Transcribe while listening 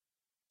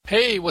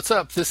Hey, what's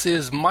up? This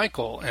is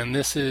Michael, and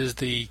this is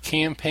the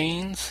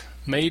Campaigns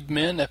Made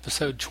Men,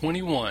 episode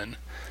 21.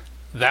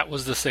 That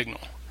was the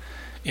signal.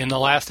 In the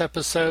last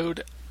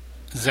episode,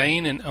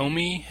 Zane and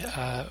Omi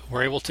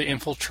were able to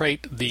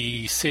infiltrate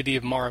the city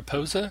of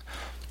Mariposa,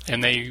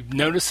 and they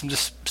noticed some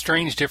just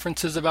strange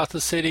differences about the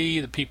city.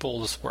 The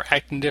people were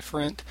acting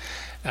different.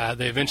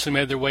 They eventually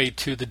made their way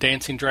to the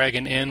Dancing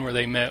Dragon Inn, where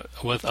they met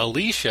with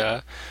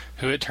Alicia,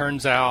 who it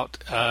turns out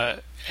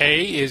A,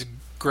 is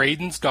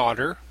Graydon's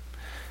daughter,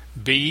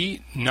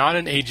 B, not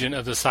an agent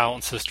of the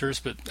Silent Sisters,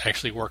 but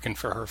actually working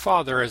for her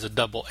father as a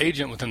double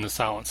agent within the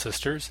Silent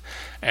Sisters,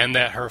 and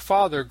that her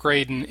father,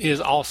 Graydon, is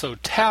also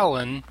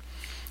Talon,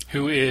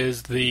 who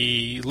is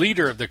the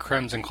leader of the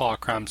Crimson Claw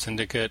Crime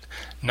Syndicate,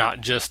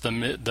 not just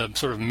the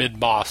sort of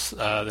mid-boss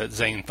that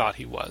Zane thought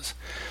he was.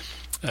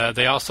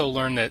 They also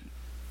learn that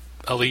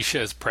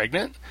Alicia is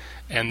pregnant,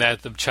 and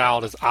that the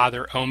child is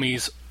either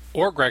Omi's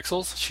or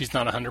Grexel's. She's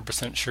not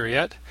 100% sure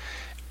yet.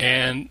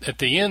 And at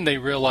the end, they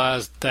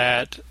realize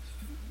that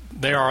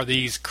there are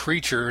these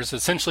creatures,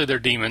 essentially they're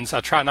demons.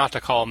 I try not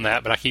to call them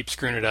that, but I keep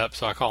screwing it up,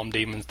 so I call them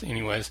demons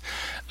anyways,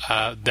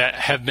 that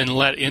have been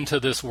let into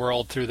this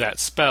world through that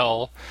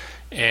spell,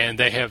 and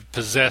they have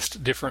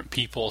possessed different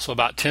people. So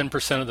about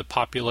 10% of the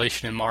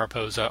population in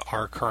Mariposa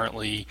are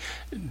currently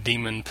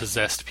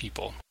demon-possessed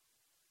people.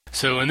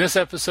 So in this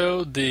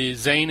episode, the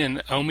Zane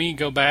and Omi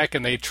go back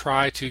and they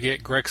try to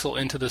get Grexel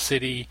into the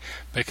city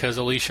because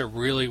Alicia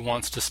really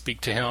wants to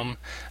speak to him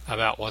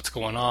about what's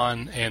going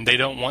on, and they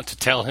don't want to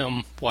tell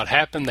him what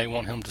happened. They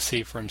want him to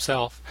see for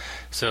himself,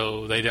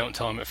 so they don't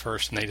tell him at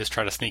first, and they just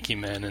try to sneak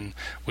him in, and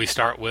we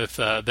start with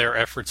their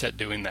efforts at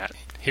doing that.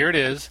 Here it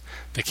is,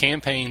 The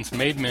Campaigns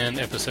Made Men,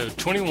 episode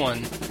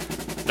 21,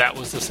 That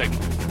Was the Signal.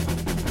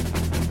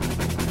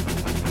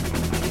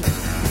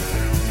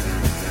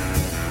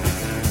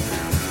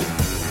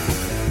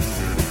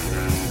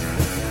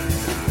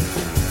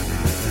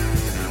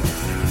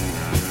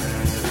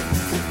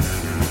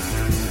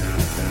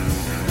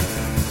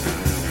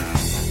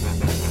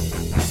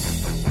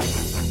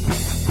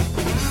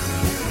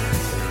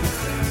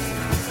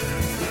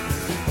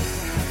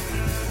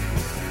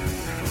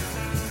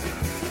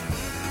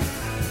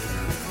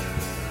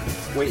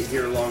 Wait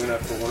here long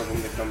enough for one of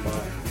them to come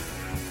by.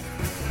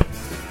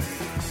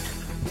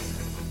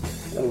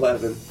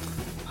 11.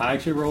 I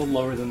actually rolled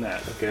lower than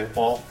that. Okay.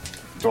 Well,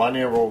 do I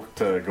need to roll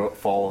to go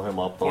follow him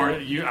up? Or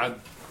did you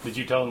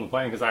tell them the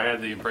plan? Because I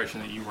had the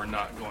impression that you were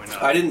not going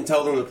up. I didn't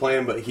tell them the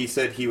plan, but he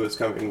said he was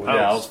coming with Yeah,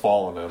 I us. was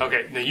following him.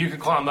 Okay, now you can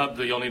climb up,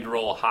 but you'll need to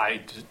roll a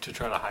hide to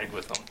try to hide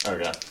with them.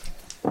 Okay.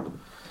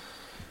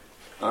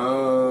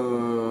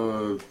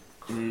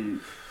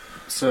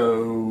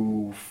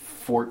 So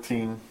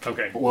 14.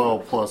 Okay. Well,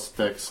 plus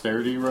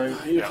dexterity, right?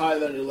 You're higher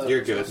than 11.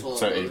 You're good.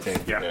 So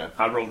 18. Yeah,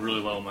 I rolled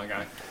really low on my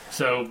guy.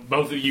 So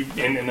both of you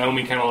and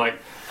Naomi kind of like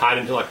hide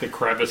into like the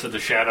crevice of the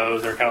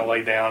shadows. They're kind of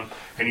laid down,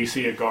 and you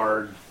see a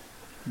guard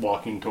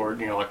walking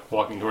towards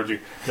you.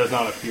 Does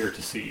not appear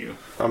to see you.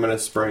 I'm going to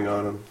spring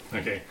on him.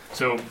 Okay,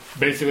 so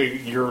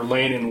basically you're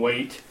laying in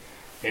wait,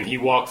 and he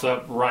walks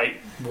up right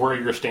where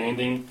you're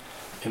standing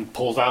and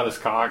pulls out his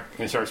cock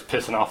and starts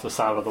pissing off the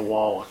side of the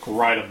wall, like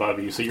right above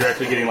you. So you're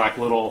actually getting like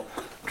little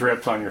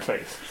drips on your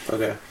face.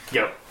 Okay.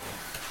 Go.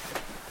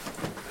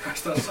 I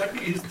start sucking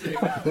his dick.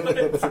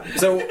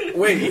 So,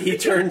 wait, he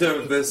turned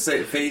to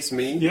face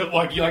me? Yeah,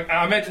 like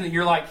I imagine that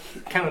you're like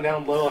kind of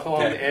down low, like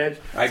along Okay. the edge.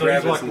 I So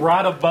grab he's like his-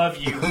 right above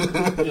you,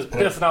 just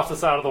pissing off the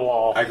side of the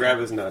wall. I grab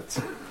his nuts.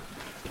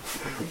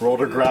 Roll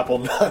to grapple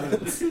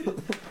nuts. You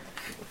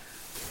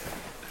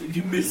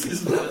miss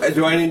his nuts.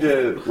 Do I need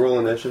to roll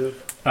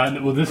initiative?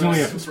 Well, this is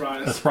only a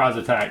Surprise. surprise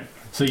attack,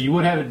 so you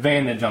would have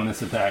advantage on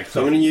this attack.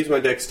 So I'm going to use my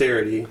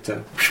dexterity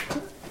to...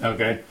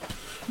 Okay,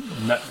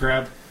 nut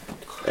grab.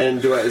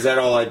 And is that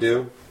all I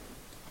do?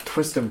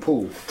 Twist and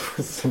pull.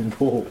 Twist and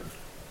pull.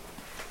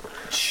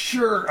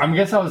 Sure. I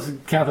guess I was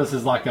count this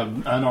as like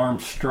an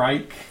unarmed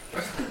strike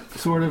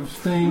sort of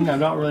thing. I'm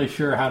not really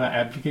sure how to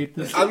adjugate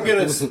this. I'm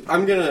gonna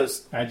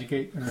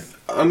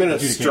Adjugate?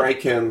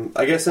 strike him.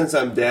 I guess since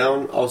I'm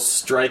down, I'll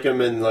strike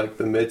him in like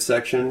the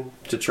midsection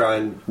to try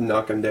and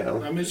knock him down.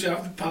 That means you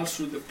have to pass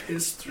through the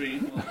piss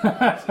stream.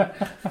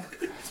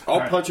 I'll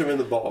right. punch him in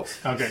the balls.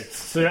 Okay,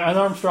 so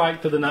unarmed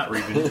strike to the nut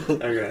region.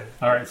 Okay.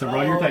 All right, so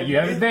roll your attack. You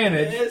have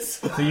advantage, Yes.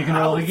 so you can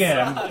roll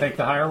again. Take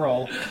the higher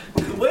roll.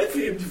 Wait for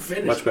him to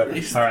finish. Much better.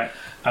 please. All right,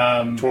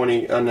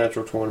 20,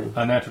 unnatural 20.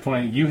 unnatural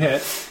 20. You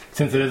hit.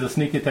 Since it is a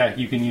sneak attack,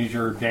 you can use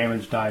your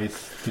damage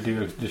dice to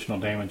do additional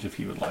damage if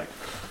you would like.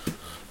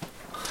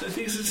 I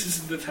think this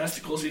is the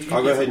testicles.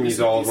 I'll go ahead and use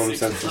all of them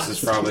since this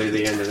is probably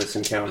the end of this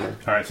encounter.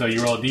 All right, so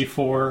you roll a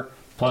d4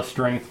 plus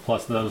strength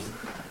plus those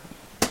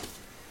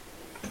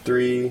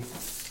 3,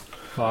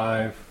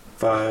 5.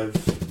 5,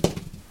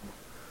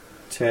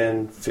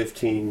 10,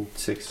 15,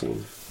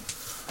 16.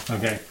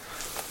 Okay.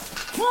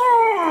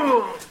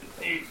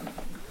 He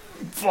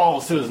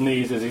falls to his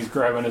knees as he's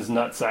grabbing his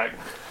nutsack.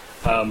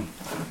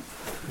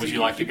 Would you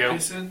like to go?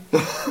 Pissing?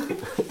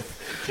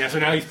 Yeah, so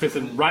now he's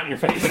pissing right in your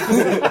face.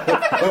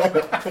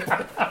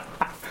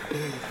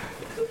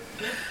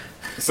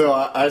 So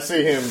I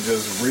see him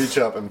just reach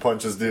up and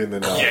punch this dude in the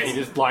nuts. Yeah, he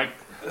just like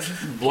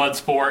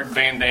Bloodsport,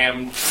 Van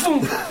Damme.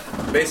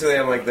 Basically,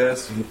 I'm like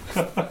this.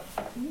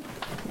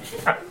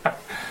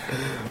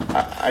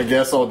 I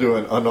guess I'll do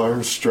an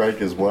unarmed strike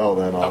as well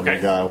then on Okay.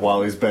 the guy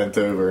while he's bent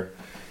over.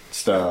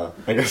 Just, I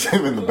guess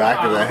him in the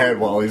back of the head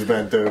while he's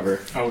bent over.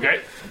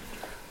 Okay.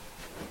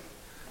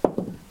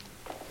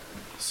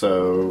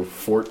 So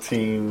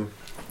 14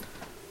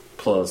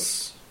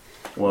 plus.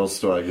 What else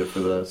do I get for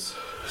this?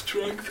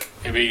 Strength.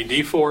 It'd be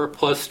D4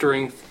 plus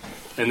strength,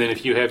 and then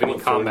if you have any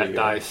What phone combat do you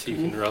have? dice, you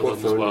can roll What them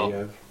as phone do well. you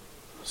have?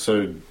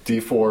 So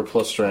D4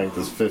 plus strength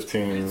is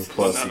 15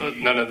 plus.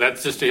 No,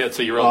 that's just a hit,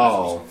 so you roll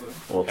Oh,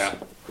 whoops. Yeah.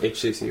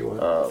 HCC one.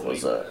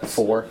 What's that?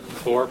 4.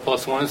 4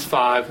 plus 1 is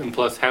 5, and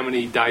plus how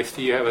many dice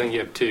do you have? I think you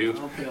have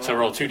 2. So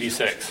roll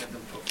 2d6.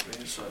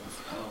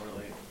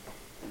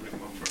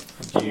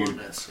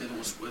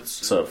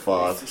 So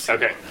 5.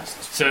 Okay.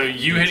 So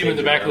you hit him in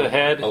the back of the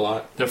head, A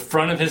lot. the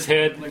front of his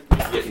head,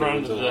 the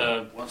front of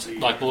the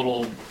like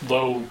little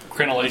low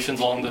crenellations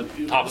along the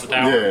top of the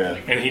tower, Yeah.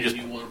 and he just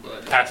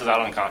passes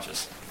out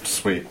unconscious.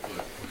 Sweet.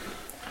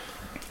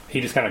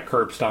 He just kind of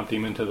curb stomped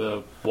him into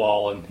the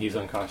wall, and he's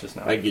unconscious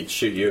now. I could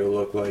shoot you a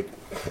look like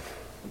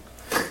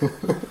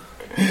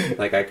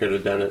like I could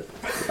have done it.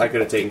 I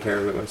could have taken care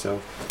of it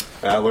myself.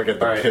 I look at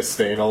the All right. piss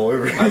stain all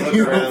over I look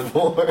your around.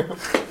 uniform.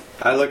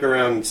 I look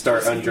around and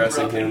start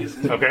undressing him,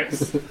 Okay.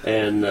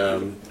 and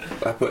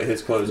I put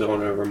his clothes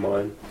on over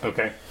mine.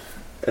 Okay.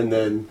 And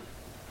then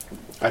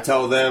I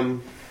tell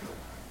them,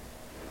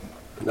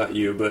 not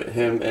you, but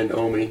him and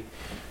Omi,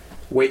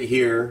 wait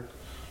here,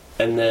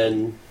 and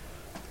then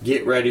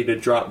get ready to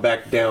drop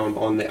back down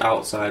on the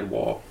outside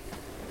wall.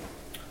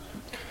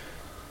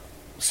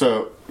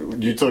 So,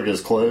 you took his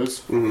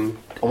clothes? Mm-hmm.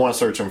 I want to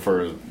search him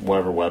for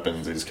whatever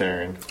weapons he's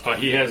carrying.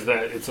 He has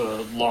that. It's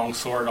a long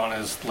sword on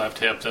his left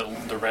hip,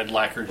 the red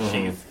lacquered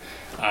sheath.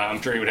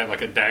 I'm sure he would have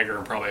like a dagger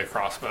and probably a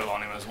crossbow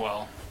on him as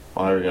well.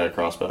 I already got a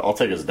crossbow. I'll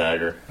take his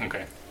dagger.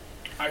 Okay.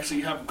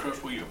 Actually, you have a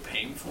crossbow you're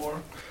paying for.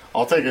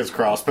 I'll take his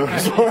crossbow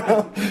as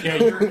well. Yeah,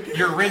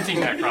 you're renting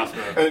that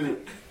crossbow.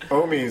 And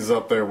Omi's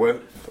up there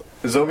with...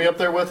 Is Omi up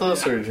there with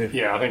us? Or...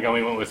 Yeah, I think I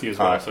only went with you as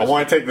well. Alright, I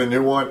want to take the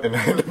new one and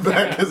hand it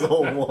back his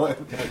old one.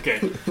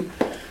 Okay.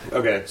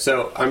 Okay,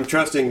 so I'm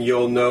trusting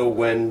you'll know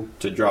when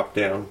to drop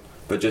down,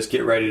 but just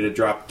get ready to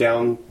drop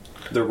down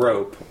the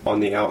rope on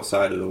the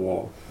outside of the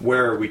wall,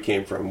 where we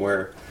came from,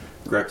 where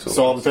Grexel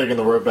So I'm was. taking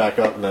the rope back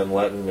up and then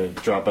letting it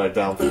drop back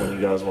down for when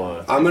you guys want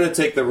it. I'm going to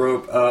take the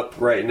rope up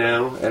right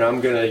now, and I'm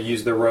going to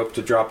use the rope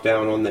to drop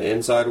down on the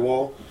inside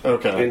wall,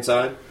 Okay.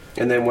 inside,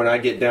 and then when I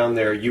get down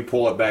there, you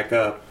pull it back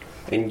up,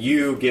 and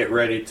you get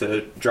ready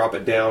to drop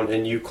it down,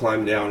 and you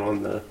climb down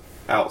on the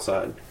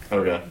outside.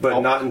 Okay. But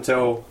not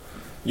until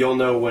you'll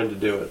know when to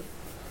do it.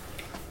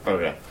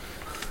 Okay.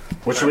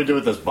 What should we do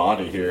with this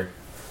body here?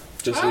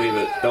 Just leave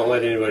it. Don't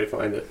let anybody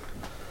find it.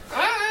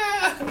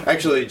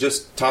 Actually,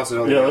 just toss it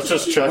on. Yeah, the let's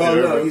just chuck Well,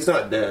 it no, over. he's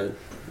not dead.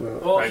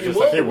 Oh, Right, he just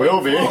will. like He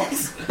will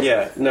be.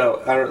 Yeah,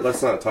 no, I don't,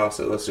 let's not toss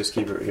it. Let's just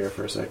keep it here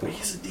for a second.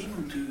 He's a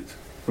demon dude.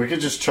 We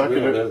could just chuck We it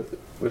don't over. know.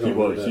 We He don't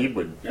know would, that. he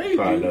would Yeah, you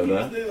probably do.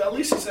 know that. At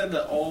least he said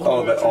that all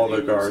All the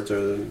demons. guards are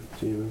the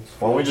demons.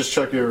 Why don't we just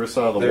chuck you over the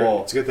side of the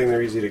wall? It's a good thing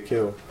they're easy to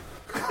kill.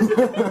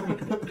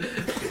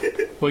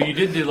 Well, you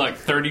did do like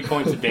 30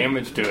 points of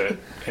damage to it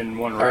in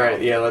one round. All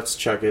right, yeah, let's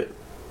chuck it.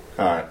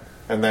 Alright.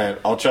 And then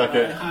I'll chuck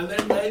it,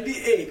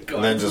 198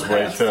 and then just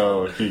wait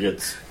till he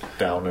gets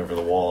down over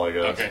the wall, I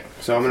guess. Okay.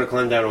 So I'm gonna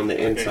climb down on the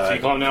Okay, so you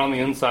inside. climb down on the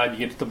inside, you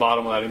get to the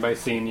bottom without anybody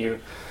seeing you.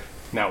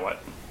 Now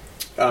what?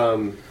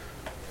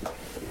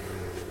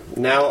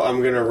 Now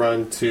I'm gonna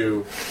run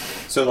to.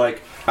 So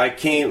like I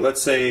came.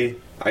 Let's say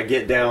I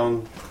get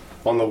down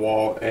on the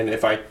wall, and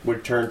if I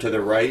would turn to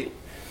the right,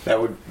 that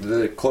would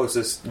the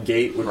closest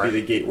gate would Right.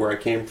 be the gate where I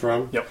came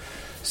from. Yep.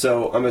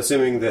 So I'm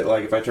assuming that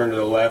like if I turn to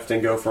the left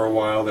and go for a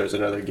while, there's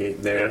another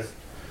gate there. Yes.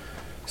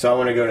 So I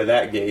want to go to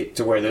that gate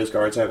to where those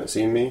guards haven't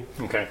seen me,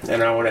 Okay.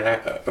 and I want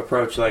to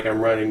approach like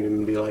I'm running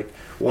and be like,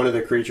 one of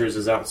the creatures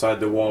is outside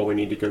the wall. We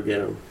need to go get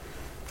him.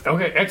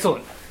 Okay,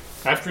 excellent.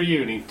 After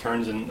you, and he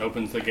turns and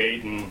opens the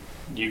gate, and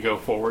you go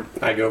forward.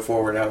 I go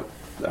forward out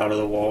of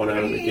the wall and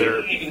out of the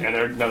gate.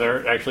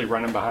 They're actually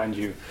running behind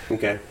you.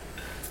 Okay.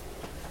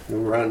 We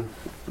run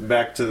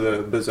back to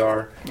the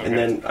bazaar, Okay. and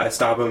then I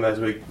stop him as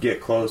we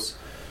get close,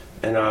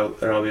 and I'll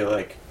be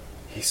like,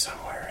 he's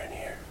somewhere in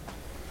here.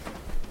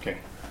 Okay.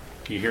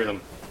 You hear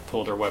them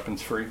pull their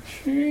weapons free.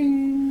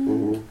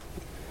 Ooh.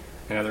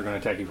 And now they're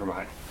going to attack you from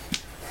behind.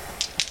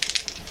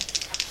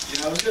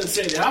 Yeah, I was gonna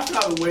say they have to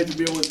have a way to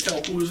be able to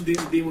tell who's the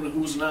demon and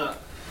who's not.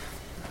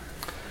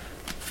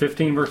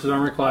 15 versus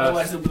armor class.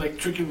 Otherwise, they'll be like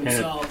tricking And a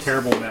themselves.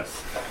 terrible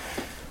miss.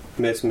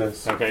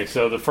 Miss. Okay,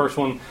 so the first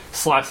one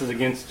slices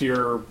against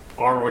your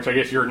armor, which I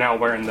guess you're now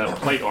wearing the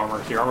plate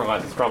armor, so your armor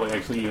class is probably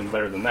actually even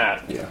better than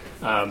that. Yeah.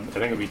 I think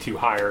it'd be too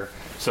higher.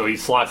 So he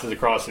slices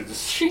across it,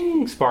 just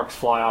shing, sparks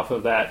fly off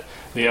of that.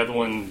 The other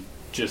one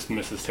just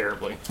misses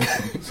terribly.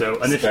 So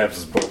Stabs initiative.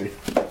 his buddy.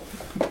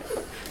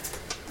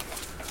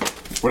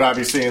 Would I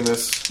be seeing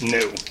this? No.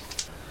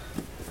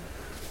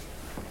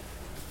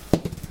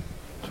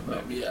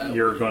 Maybe I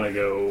You're going to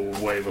go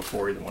way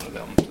before either one of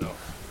them.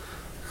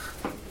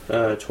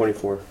 So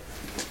 24.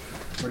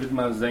 where did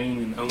my Zane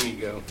and Oni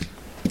go?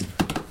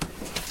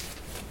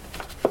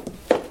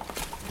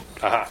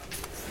 Aha.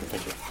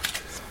 Thank you.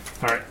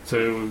 All right.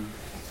 So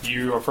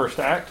you are first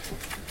to act.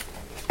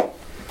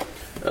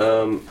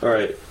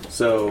 Alright,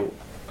 so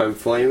I'm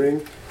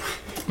flaming.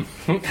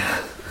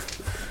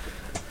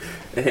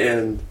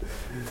 And,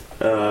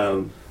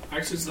 Actually,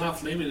 it's not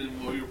flaming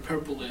anymore. You're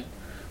purpling.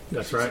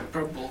 That's It's right. a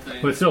purple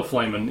thing. But it's still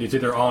flaming. It's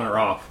either on or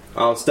off.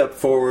 I'll step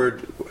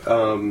forward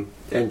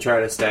and try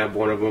to stab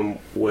one of them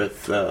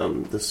with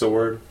the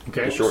sword.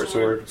 Okay. The short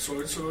sword.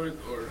 Sword,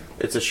 or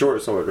It's a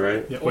short sword,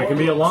 right? Yeah, well, it can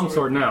be a long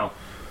sword now.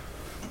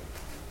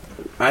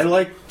 I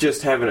like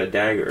just having a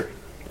dagger.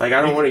 Like,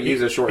 I don't want to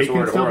use a short it can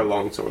sword still- or a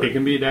long sword. It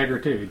can be a dagger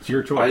too. It's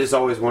your choice. I just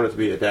always want it to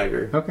be a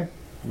dagger. Okay.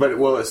 But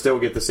will it still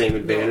get the same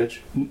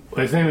advantage?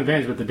 It's an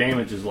advantage, but the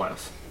damage is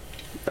less.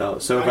 Oh,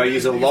 so if I I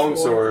use a guess long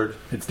before- sword,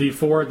 It's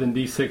D4, then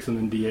D6, and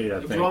then D8, I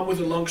the think. problem with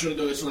the long sword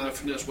though, it's not a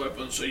finesse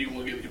weapon, so you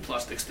won't give you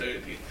plus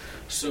dexterity.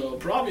 So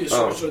probably a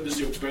short Oh. sword is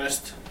your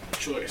best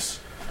choice.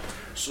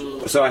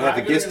 So I have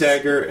the daggers- Gis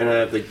dagger and I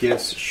have the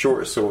Gis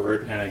short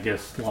sword. And I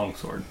guess long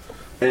sword.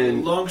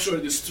 And Long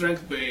sword is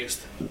strength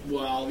based,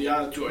 while the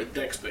other two are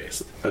dex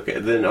based. okay,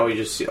 then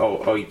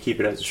you keep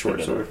it as a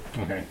short sword.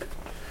 Okay.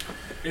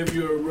 If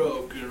you're a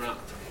rogue, you're not.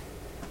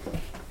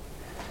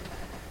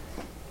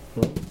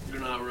 You're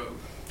not a rogue.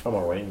 I'm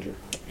a ranger.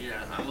 Yeah,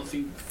 I don't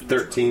think.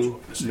 finesse 13.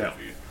 weapons will No. work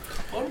for you.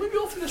 Or maybe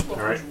all finesse weapons.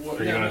 All right. will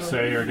work. Are you going to no,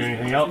 say or do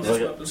anything else? Finesse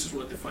Okay. weapons is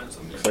what defines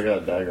something. So I got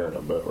a dagger and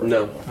a bow. Right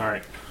No. now. All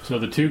right. So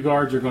the two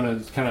guards are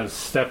going to kind of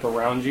step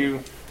around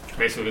you.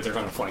 Basically, they're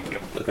going to flank you.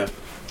 Okay.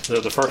 So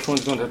the first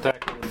one's going to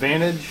attack with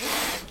advantage.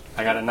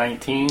 I got a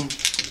 19,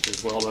 which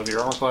is well above your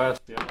armor class.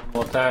 The other one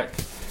will attack.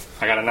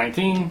 I got a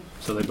 19,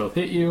 so they both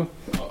hit you.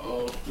 Uh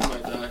oh, you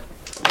might die.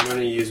 I'm going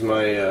to use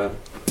my.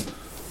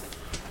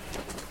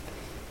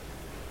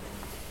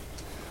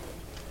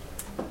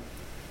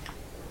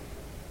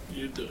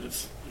 You do.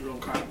 It's your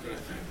own character, I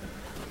think.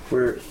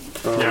 Where?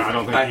 Yeah, I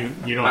don't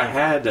think you don't I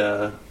have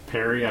had.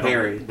 parry. I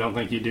parry. don't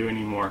think you do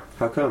anymore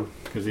How come?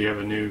 because you have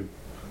a new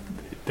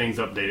things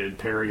updated.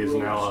 Parry is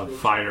now a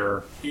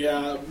fighter.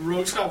 Yeah,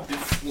 rogues have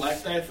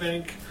deflect, I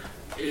think,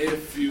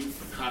 if you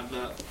have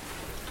that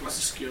class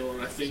of skill,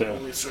 and I think So-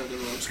 only certain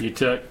rogues. You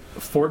took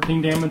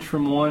 14 damage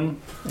from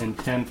one and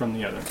 10 from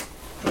the other.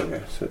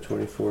 Okay, so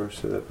 24,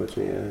 so that puts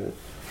me at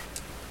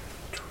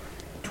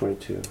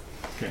 22.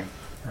 Okay.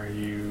 Are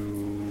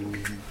you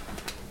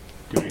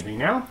doing anything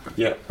now?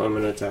 Yeah, I'm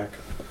going to attack.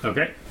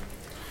 Okay.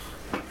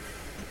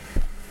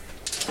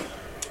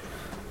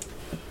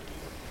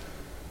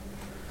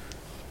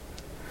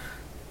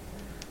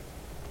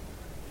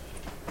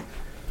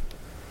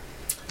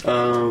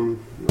 Alright.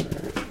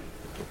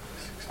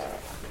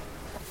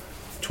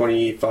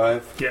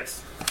 25.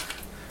 Yes.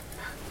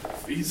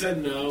 He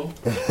said no.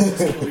 Just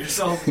kill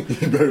yourself.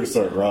 You better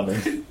start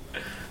running.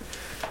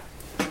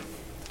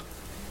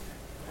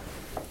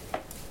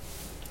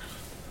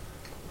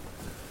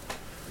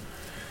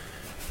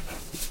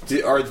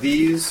 Are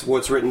these,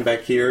 what's written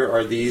back here,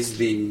 are these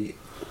the.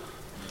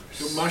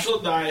 Your martial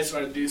dice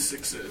are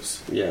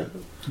D6s. Yeah.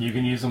 You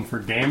can use them for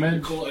You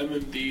damage, call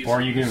MMDs.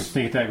 or you can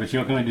sneak attack, but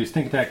you can only do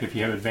sneak attack if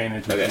you have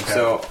advantage. with Okay, sneak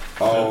so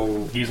attack.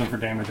 I'll. Use them for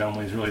damage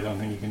only is really the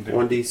only thing you can do.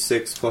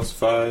 1d6 plus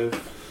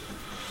 5.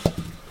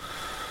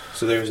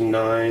 So there's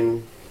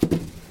 9,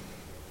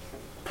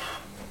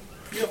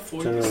 You have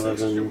 4 10, D6s, your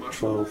 11,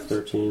 martial 12, dice.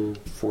 13,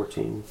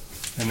 14.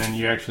 And then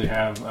you actually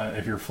have,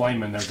 if you're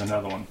flaming, there's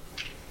another one.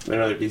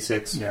 Another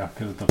d6. Yeah,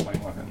 because it's the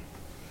flame weapon.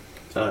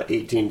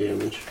 18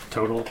 damage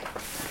Total.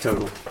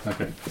 total.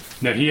 Okay.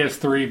 No, he has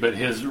 3, but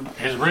his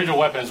original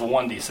weapon is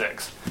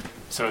 1d6.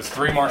 So it's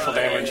 3 martial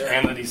damage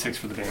and the d6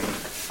 for the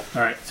damage.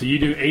 All right, so you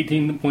do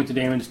 18 points of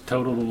damage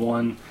total to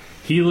 1.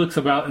 He looks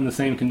about in the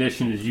same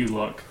condition as you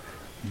look,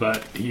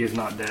 but he is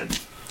not dead.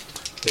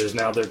 It is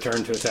now their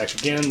turn to attack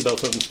again.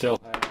 Both of them still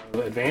have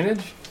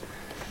advantage.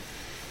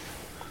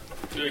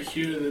 Do I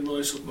hear the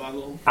noise of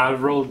battle?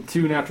 I've rolled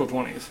 2 natural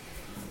 20s.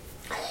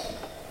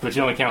 But it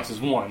only counts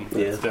as 1. But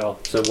Yeah. still.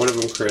 So one of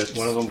them crits.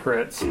 One of them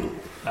crits,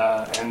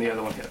 and the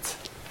other one hits.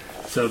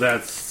 So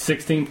that's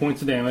 16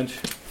 points of damage.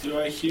 Do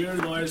I hear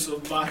noise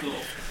of battle?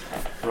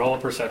 Roll a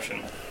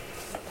perception.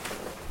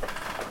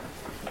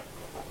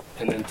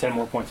 And then 10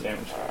 more points of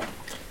damage.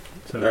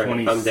 So All right,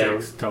 I'm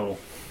 26 down. total.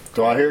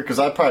 Do I hear? Because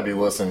I'd probably be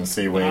listening to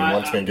see when he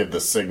wants me to give the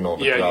signal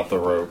to Yeah, drop you- the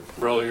rope.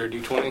 Roll your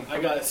d20. I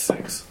got a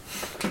 6.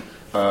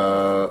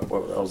 What that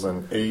was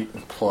an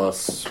 8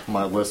 plus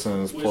my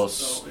listens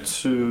plus Wisdom,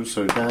 yeah. 2,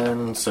 so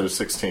 10, so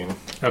 16.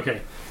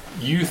 Okay.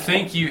 You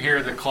think you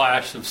hear the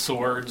clash of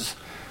swords,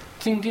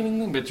 ding, ding, ding,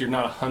 ding, but you're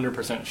not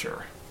 100%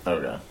 sure.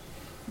 Okay.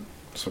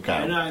 So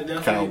And I kind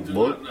definitely of do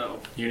look. not know.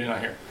 You do not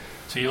hear.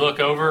 So you look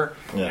over,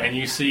 Yeah. and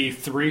you see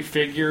 3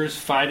 figures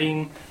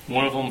fighting.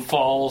 One of them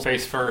falls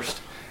face first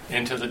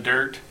into the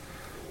dirt.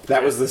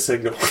 That was the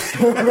signal.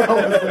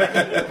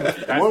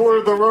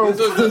 Lower the rope.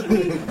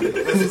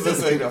 This is the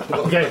signal.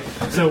 Okay,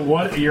 so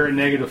what? You're at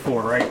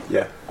 -4, right?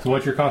 Yeah. So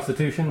what's your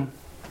constitution?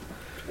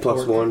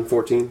 Plus 1,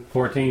 14.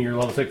 14, you're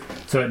level 6.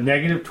 So at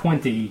negative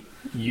 20,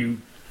 you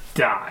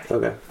die.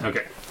 Okay.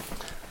 Okay.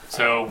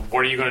 So what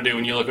are you going to do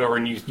when you look over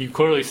and you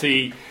clearly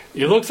see,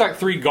 it looks like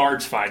 3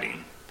 guards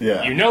fighting.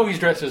 Yeah. You know he's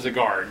dressed as a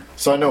guard.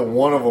 So I know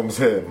one of them's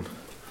him.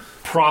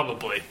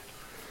 Probably.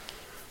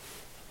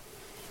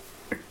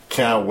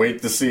 Can I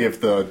wait to see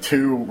if the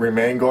 2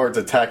 remaining guards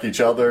attack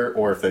each other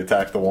or if they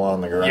attack the one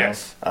on the ground?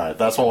 Yes. Alright,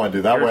 that's what I want to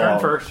do. That Your way turn I'll...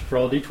 first.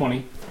 Roll a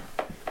d20.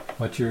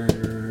 What's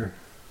your...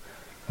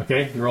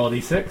 Okay, you roll a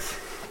d6.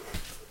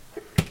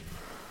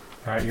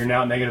 Alright, you're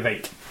now at negative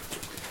 8.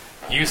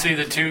 You see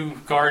the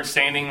 2 guards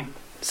standing,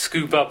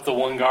 scoop up the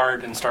 1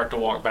 guard and start to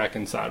walk back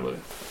inside with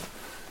it.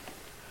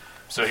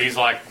 So he's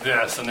like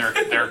this, and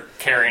they're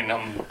carrying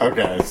him,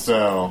 Okay,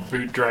 so...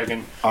 boot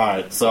dragging.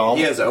 Alright, so...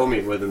 He has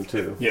Omi with him,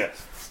 too.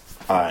 Yes.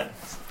 Alright.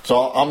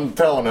 So I'm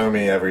telling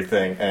Omi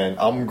everything, and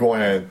I'm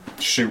going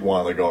to shoot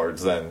one of the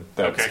guards then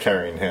that's Okay.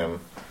 carrying him.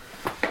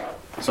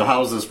 So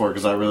how does this work?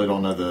 Because I really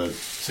don't know the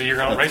So you're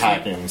going to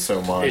attacking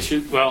so much.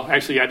 Well,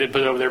 actually, I did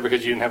put it over there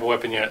because you didn't have a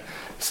weapon yet.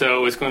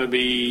 So it's going to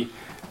be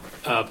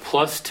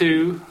plus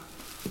 2,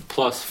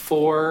 plus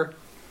 4.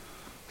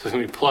 So it's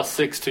going to be plus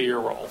 6 to your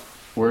roll.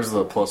 Where's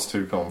the plus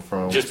 2 come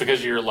from? Just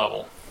because of your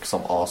level. Because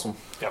I'm awesome.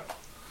 Yep.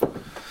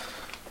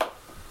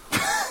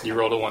 You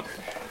rolled a 1.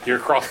 Your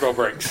crossbow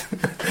breaks.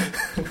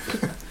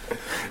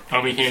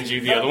 Omi hands you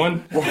the other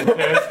one.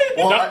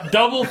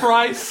 Double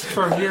price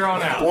from here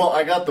on out. Well,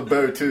 I got the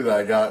bow too that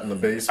I got in the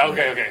basement.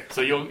 Okay.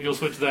 So you'll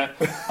switch to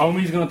that.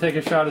 Omi's going to take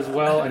a shot as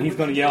well, and he's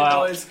going to yell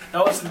out.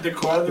 That was the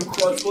decor, the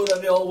crossbow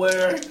that they all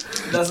wear. It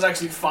doesn't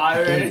actually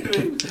fire or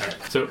anything.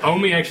 So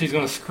Omi actually is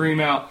going to scream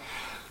out,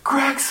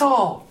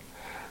 Grexel!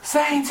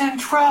 Zane's in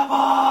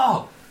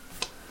trouble!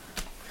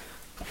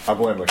 I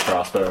blame the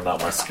crossbow,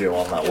 not my skill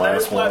on that And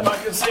last I one.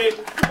 back and say,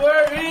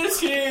 where is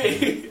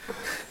he?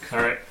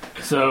 Alright,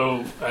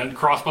 so a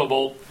crossbow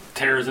bolt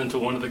tears into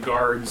one of the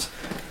guards,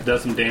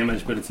 does some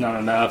damage, but it's not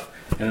enough,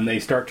 and then they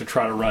start to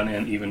try to run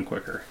in even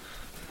quicker.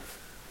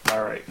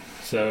 Alright,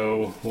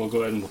 so we'll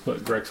go ahead and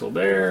put Grexel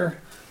there.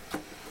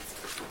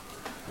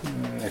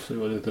 Actually,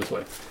 we'll do it this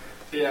way.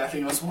 Yeah, I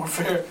think that's more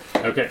fair.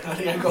 Okay, I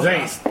think I go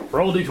Zane, last.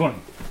 roll d20.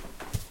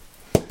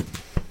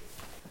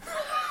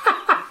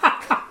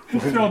 You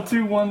throw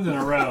 2 1s in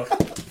a row.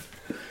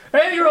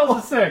 And you roll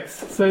a 6.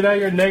 So now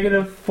you're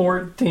negative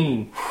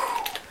 14.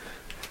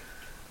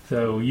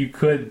 So you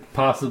could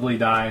possibly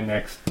die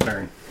next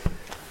turn.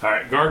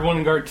 Alright, guard 1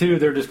 and guard 2,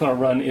 they're just going to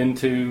run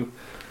into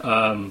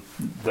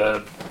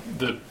the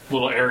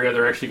little area.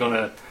 They're actually going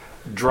to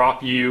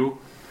drop you,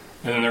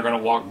 and then they're going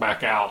to walk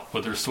back out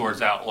with their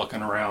swords out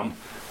looking around.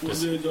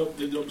 Was it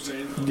the dope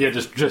Zane? Yeah,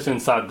 just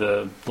inside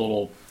the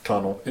little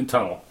Tunnel.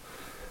 tunnel.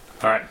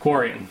 Alright,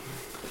 Quarian.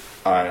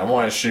 Alright, I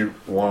want to shoot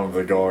one of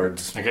the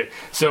guards. Okay,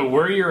 so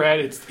where you're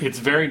at, it's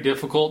very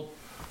difficult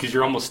because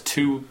you're almost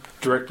too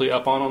directly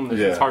up on them.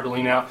 Yeah. It's hard to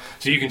lean out.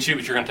 So you can shoot,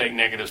 but you're going to take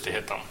negatives to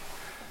hit them.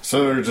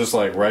 So they're just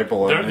like right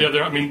below me.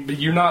 I mean,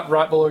 you're not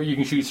right below. You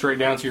can shoot straight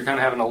down, so you're kind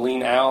of having to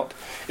lean out.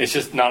 It's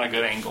just not a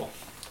good angle.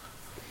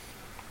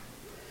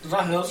 There's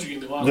nothing else you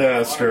can do.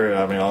 Yeah, screw it.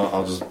 I mean,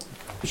 I'll just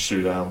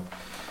shoot down.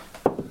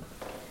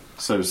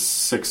 So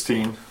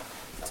 16.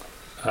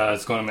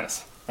 It's going to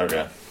miss.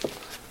 Okay.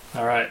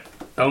 All right,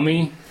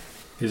 Omi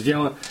is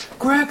yelling,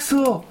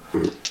 Grexel,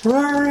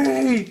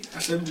 hurry! I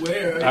said,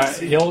 where? All right,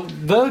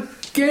 the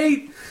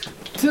gate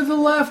to the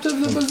left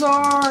of the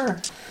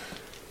bazaar.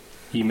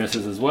 He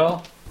misses as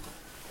well.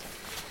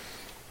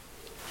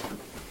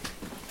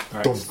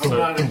 All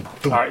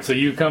right, so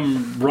you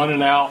come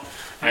running out.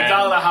 I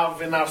doubt I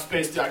have enough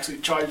space to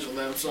actually charge on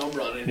them, so I'm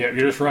running. Yeah,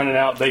 you're just running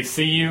out. They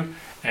see you,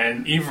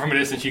 and even from a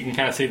distance, you can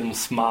kind of see them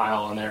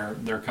smile,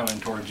 and they're coming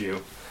towards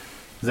you.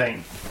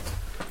 Zane.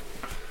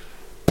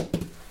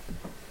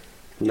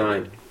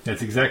 9.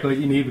 That's exactly what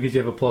you need because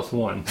you have a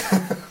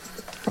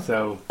 +1.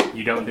 So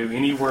you don't do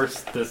any worse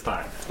this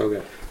time.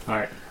 Okay. All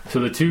right. So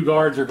the 2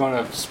 guards are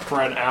going to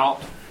spread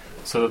out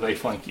so that they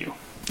flank you.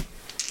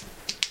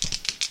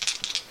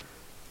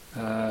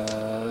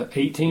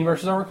 18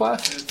 versus armor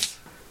class, It's,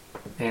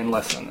 and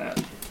less than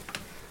that.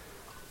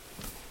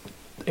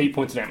 8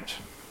 points of damage.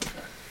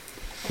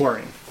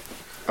 Quarian.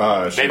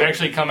 They've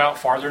actually come out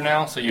farther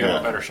now, so you have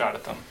a better shot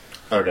at them.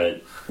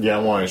 Okay. Yeah, I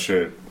want to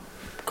shoot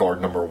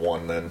guard number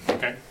 1 then.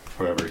 Okay.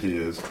 Whoever he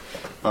is.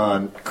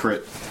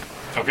 Crit.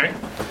 Okay.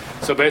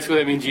 So basically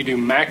that means you do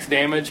max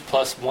damage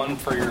plus 1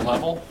 for your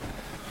level.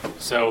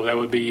 So that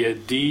would be a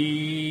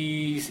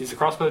D... Is the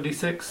crossbow a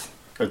D6?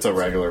 It's a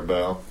regular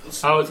bow.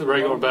 Oh, it's a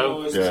regular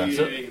bow? It's Yeah.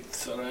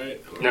 D8,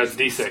 alright? No, it's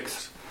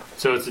D6.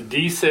 So it's a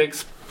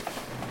D6,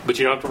 but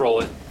you don't have to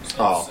roll it.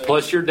 Oh.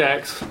 Plus your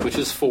dex, which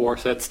is 4,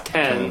 so that's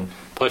 10.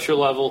 Plus your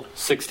level,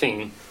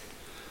 16.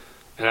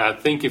 And I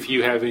think if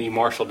you have any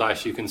martial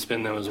dice, you can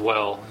spend them as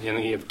well. You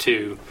only have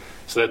 2.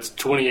 So that's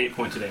 28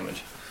 points of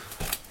damage.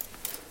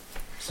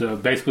 So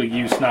basically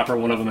you sniper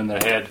one of them in the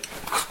head,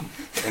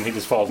 and he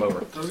just falls over.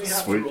 Doesn't he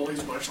have Sweet. to roll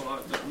his martial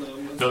art?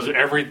 No. Those are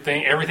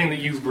everything that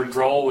you would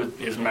roll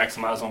is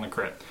maximized on the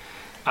crit.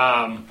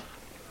 Now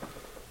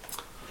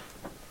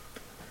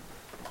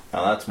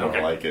that's more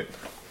Okay. like it.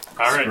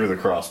 All right. Screw the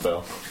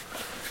crossbow.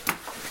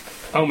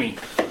 Omi.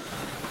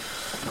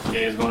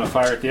 Jay is going to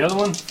fire at the other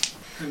one.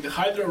 And the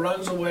Hydra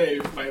runs away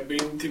by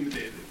being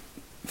intimidated.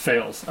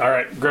 Fails. All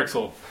right,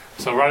 Grixel.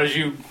 So right as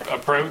you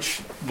approach,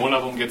 one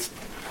of them gets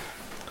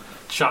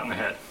shot in the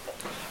head.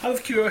 Out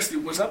of curiosity,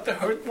 was that the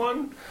hurt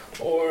one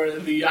or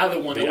the other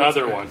one? The that was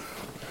other hurt? one.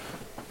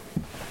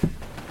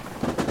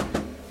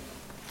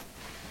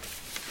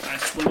 I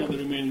swing at the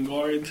remaining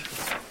guard.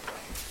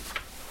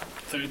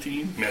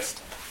 13.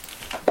 Missed.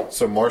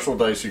 So martial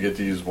dice you get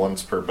to use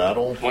once per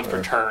battle? Once per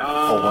Or- turn.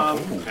 Oh,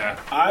 one. Ooh. Yeah.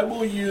 I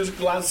will use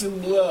Glancing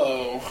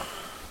Blow.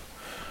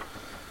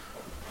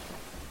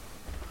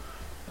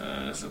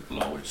 That's a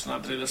blow, which is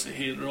not really that's a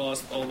hit roll,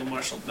 that's all the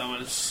martial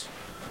damage.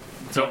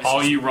 So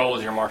all you roll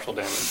is your martial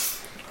damage.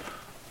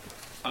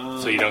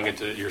 So you don't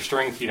get your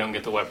strength, you don't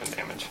get the weapon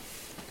damage.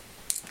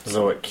 Is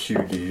that what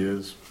QD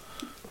is?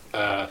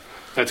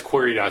 That's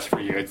query dice for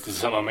you. It's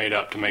something I made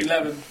up to make.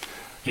 11.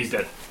 He's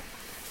dead.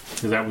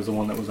 Because that was the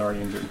one that was already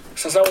injured.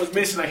 Since I was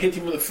missing, I hit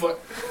him with a foot.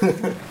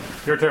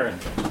 Your turn.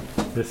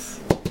 This.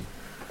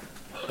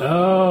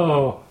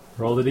 Oh,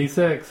 roll the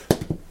d6.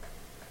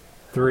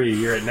 3.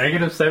 You're at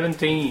negative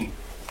 17.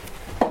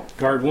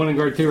 Guard 1 and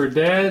guard 2 are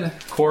dead.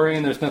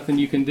 Quarian, there's nothing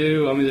you can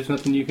do. I mean, there's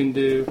nothing you can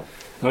do.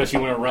 Unless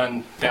you want to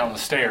run down the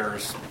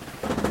stairs.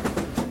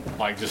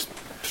 Like, just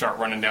start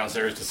running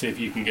downstairs to see if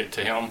you can get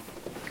to him.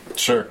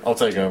 Sure, I'll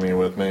take Omi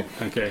with me.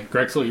 Okay,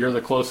 Grexel, you're the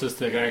closest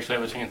that can actually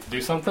have a chance to do I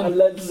something.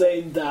 let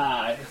Zane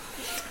die.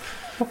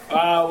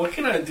 What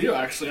can I do,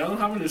 actually? I don't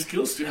have any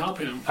skills to help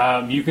him.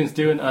 You can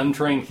do an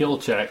untrained heal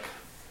check.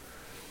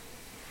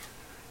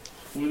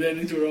 What do I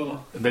need to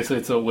roll? Basically,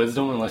 it's a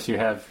wisdom unless you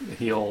have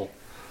heal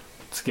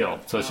skill.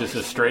 So it's just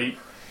a straight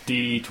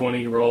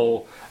D20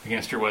 roll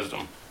against your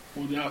wisdom.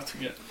 What do I have to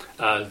get?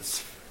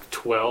 It's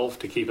 12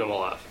 to keep him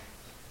alive.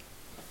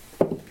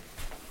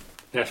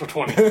 Natural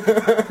 20.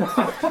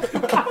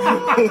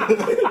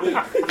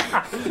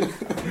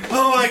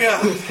 Oh my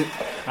god!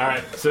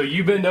 Alright, so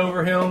you bend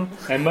over him,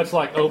 and much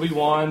like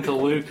Obi-Wan to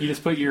Luke, you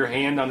just put your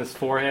hand on his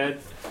forehead,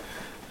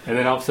 and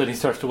then all of a sudden he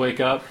starts to wake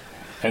up,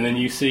 and then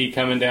you see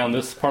coming down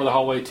this part of the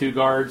hallway 2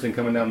 guards, and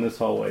coming down this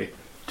hallway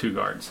 2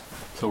 guards.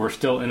 So we're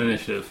still in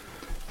initiative.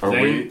 Are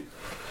Zane,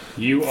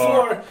 we? You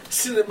are... For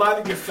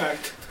cinematic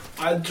effect,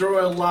 I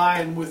draw a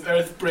line with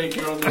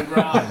Earthbreaker on the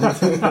ground.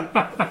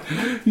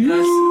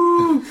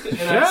 You And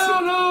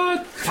shall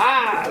not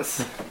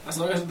pass! as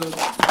long as the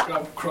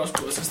grab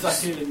crossbows, it's not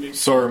hitting me.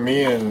 So are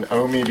me and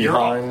Omi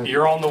behind,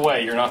 You're on the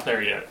way, you're not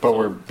there yet. but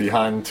we're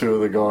behind 2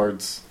 of the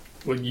guards?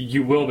 Well,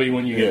 you will be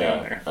when you get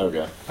down there.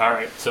 Okay.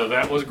 Alright, so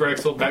that was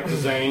Grexel. Back to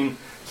Zane.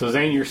 So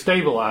Zane, you're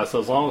stabilized. So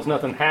as long as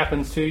nothing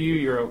happens to you,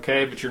 you're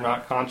okay, but you're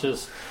not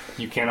conscious.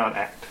 You cannot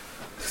act.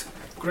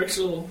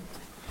 Grixel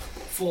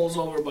falls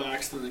over by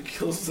accident and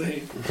kills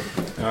Zane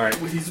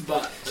Alright, with his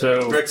butt.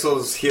 so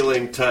Grixel's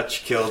healing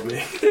touch killed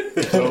me.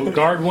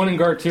 guard 1 and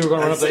guard 2 are going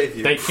to run up. save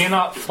you. They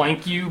cannot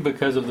flank you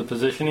because of the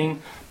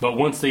positioning, but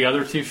once the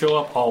other 2 show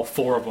up, all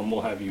 4 of them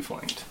will have you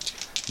flanked.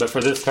 But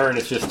for this turn,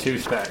 it's just 2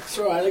 stacks.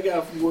 So I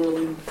got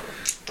whirling.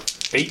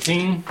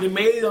 18 They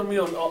made it on me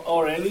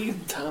already?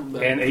 Damn,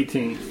 man. and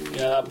 18.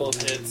 Yeah, that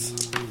both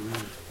hits.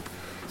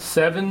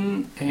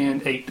 7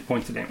 and 8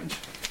 points of damage.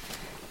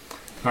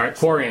 Alright,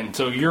 Quarian.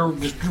 So you're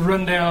just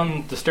run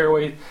down the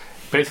stairway.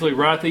 Basically,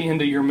 right at the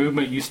end of your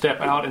movement, you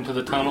step out into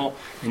the tunnel,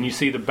 and you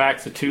see the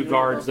backs of 2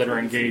 guards that are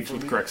engaged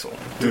with Grexel.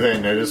 Do they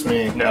notice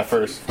me No. at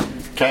first?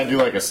 Can I do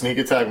like a sneak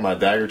attack with my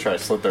dagger, try to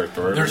slit their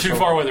throat? They're or too something?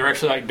 far away. They're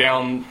actually like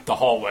down the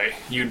hallway.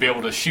 You'd be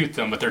able to shoot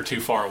them, but they're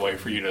too far away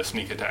for you to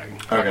sneak attack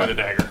like Okay. with a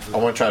dagger. I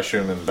want to try to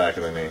shoot him in the back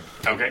of the knee.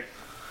 Okay.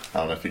 I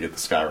don't know if you get the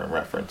Skyrim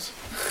reference.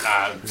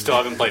 Still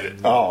haven't played it.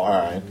 Oh,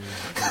 alright.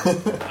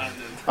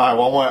 Alright,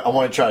 well, I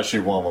want to try to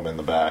shoot one of them in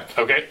the back.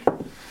 Okay.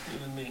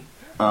 Even me.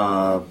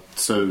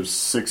 So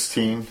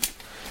 16.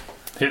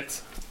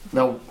 Hits.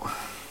 No,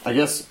 I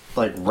guess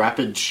like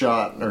rapid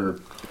shot or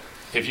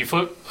If you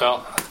flip,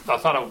 well, I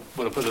thought I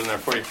would have put it in there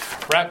for you.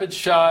 Rapid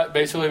shot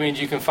basically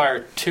means you can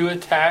fire 2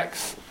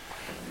 attacks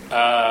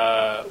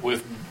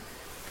with.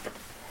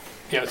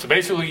 Yeah, so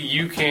basically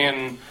you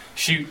can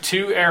shoot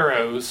 2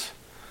 arrows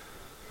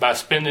by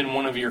spending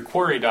one of your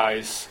query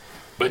dice,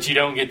 but you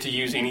don't get to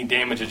use any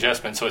damage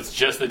adjustment. So it's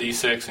just the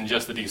d6 and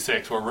just the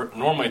d6, where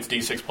normally it's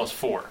d6 plus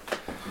 4.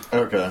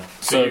 okay.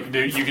 So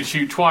you could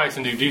shoot twice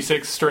and do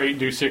d6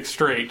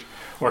 straight,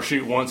 or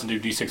shoot once and do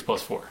d6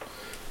 plus 4.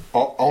 I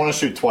want to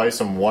shoot twice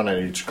and 1 at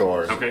each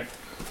guard. Okay.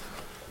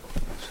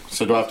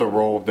 So do I have to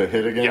roll the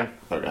hit again?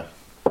 Yeah. Okay.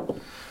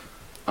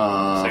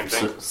 Same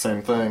thing.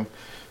 Same thing.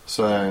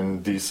 So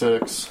then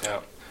d6,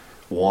 Yeah.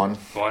 1.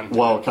 1.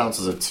 Well, it counts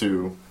as a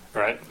 2.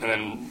 Right, and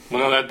then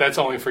no, that's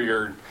only for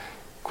your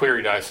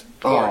query dice,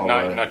 Oh, or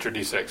right. not your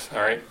d6.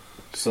 All right.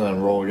 So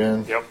then roll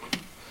again. Yep.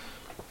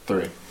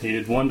 3. He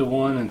did 1 to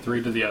one and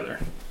 3 to the other.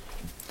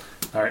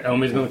 All right,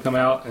 Omi's going to come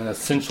out and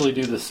essentially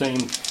do the same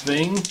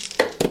thing.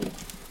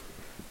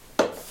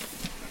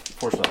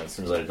 Fortunately, it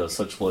seems like it does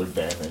such low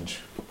damage.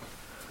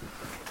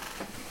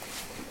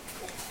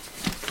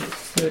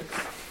 6,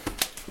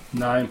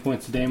 9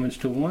 points of damage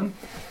to 1.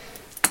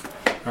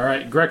 All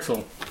right,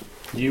 Grexel,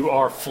 you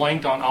are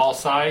flanked on all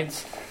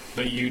sides,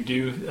 but you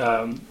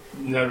do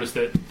notice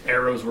that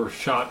arrows were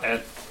shot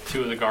at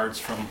 2 of the guards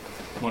from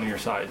one of your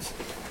sides.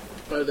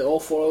 Are they all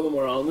 4 of them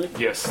around me?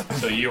 Yes,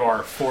 so you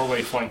are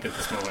 4-way flanked at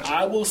this moment.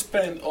 I will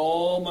spend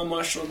all my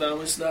martial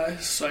damage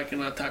dice so I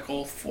can attack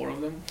all 4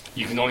 of them.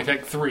 You can only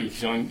attack 3.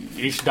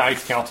 Each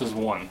dice counts as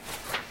 1.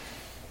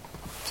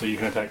 So you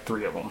can attack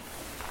 3 of them.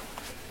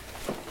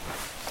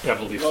 I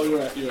believe. Oh, you're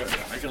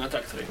right. I can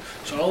attack 3.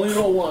 So I only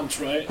roll once,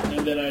 right?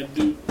 And then I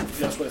do.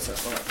 That's what it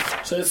says. All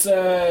right. So it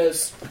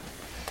says.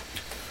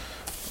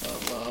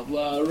 Blah, blah,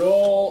 blah.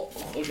 Roll.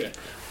 Okay.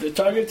 The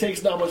target takes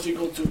damage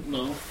equal to.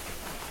 No.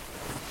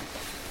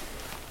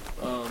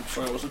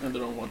 Sorry, I was looking at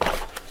the wrong one.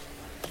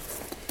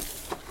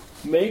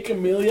 Make a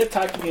melee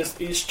attack against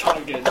each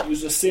target.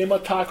 Use the same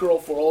attack roll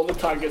for all the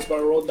targets,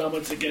 but roll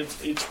damage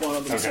against each one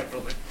of them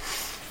separately.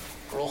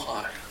 Roll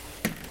high.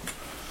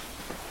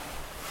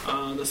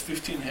 That's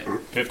 15 hit.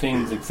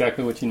 15 is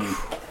exactly what you need.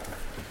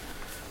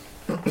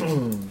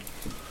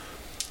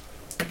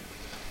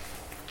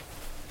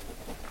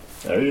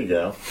 There you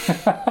go.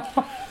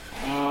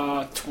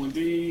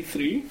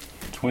 23.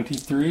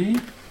 23.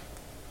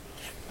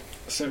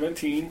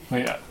 17.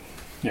 Wait,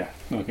 yeah.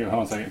 Okay, hold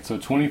on a second. So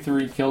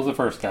 23 kills the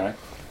first guy.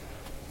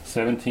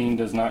 17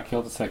 does not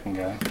kill the second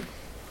guy.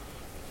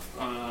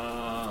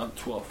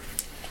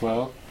 12.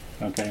 12.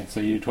 Okay, so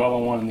you do 12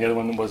 on one, and the other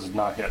one was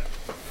not hit.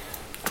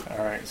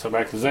 All right, so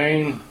back to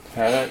Zane.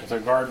 So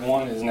guard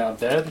 1 is now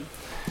dead.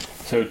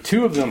 So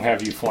 2 of them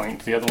have you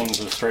flanked. The other one was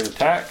a straight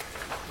attack,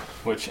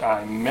 which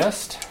I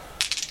missed.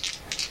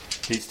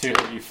 These 2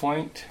 have you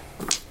flanked,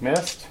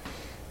 missed,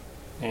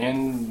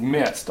 and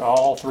missed.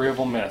 All 3 of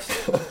them missed.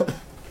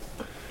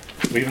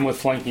 Even with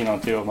flanking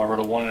on 2 of them, I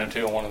rolled a 1 and a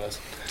 2 on one of those.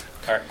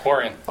 All right,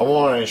 Quarian. I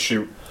want to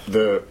shoot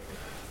the.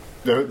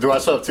 Do I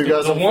still have 2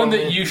 guys? The one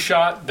that you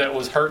shot that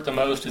was hurt the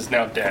most is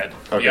now dead.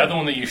 Okay. The other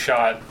one that you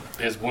shot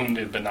is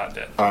wounded but not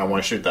dead. I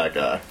want to shoot that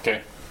guy.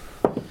 Okay.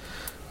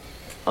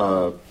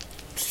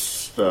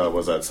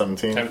 Was that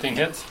 17? 17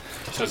 hits.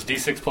 So it's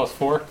D6 plus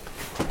 4.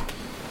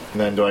 And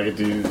then do I get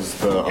to use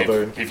the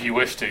other? If you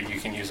wish to, you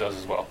can use those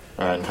as well.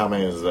 Alright, and how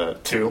many is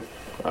that? 2?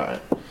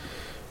 Alright.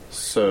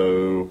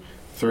 So,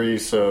 3,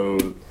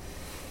 so...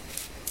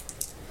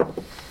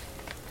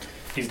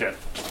 He's dead.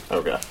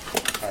 Okay.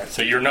 Alright,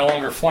 so you're no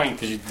longer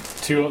flanked because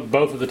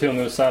both of the 2 on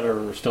the other side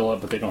are still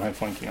up, but they don't have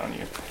flanking on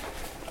you.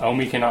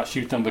 Omi cannot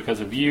shoot them because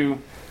of you,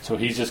 so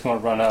he's just going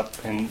to run up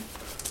and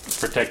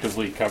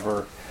protectively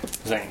cover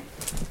Zane.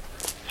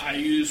 I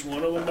use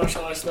one of them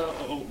martial arts now.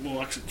 Oh,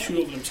 well, actually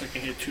 2 of them, so I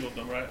can hit 2 of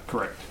them, right?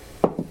 Correct.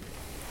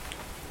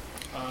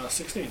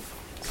 16.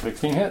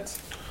 16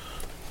 hits.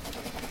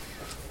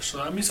 So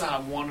that means I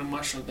have 1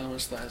 martial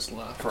damage that is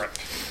left. Correct.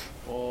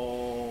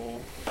 Oh,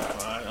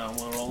 alright, I'm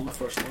going to roll the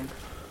first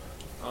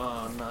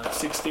one.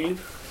 16.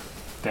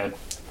 Dead.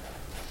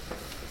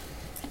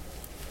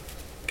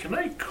 Can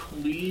I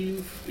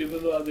cleave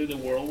even though I did a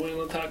whirlwind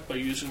attack by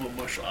using my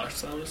martial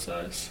arts damage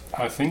size?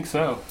 I think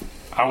so.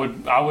 I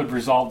would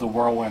resolve the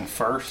whirlwind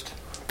first,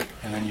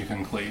 and then you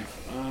can cleave.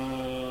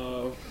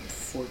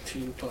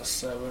 14 plus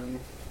 7,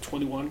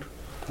 21.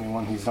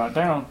 21, he's not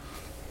down.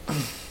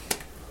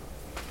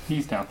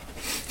 He's down.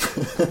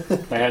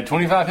 They had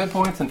 25 hit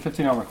points and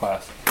 15 armor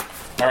class.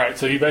 Alright,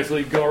 so you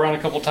basically go around a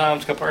couple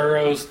times, couple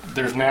arrows.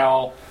 There's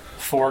now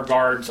 4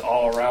 guards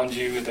all around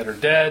you that are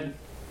dead.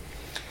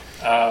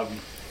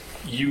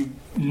 You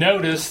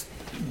notice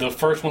the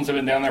first ones have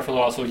been down there for a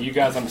while, so you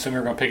guys, I'm assuming,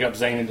 are going to pick up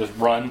Zane and just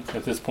run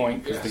at this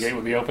point because the gate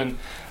would be open.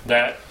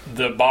 That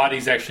the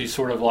bodies actually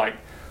sort of like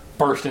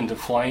burst into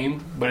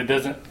flame, but it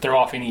doesn't throw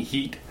off any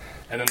heat,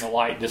 and then the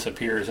light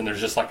disappears, and there's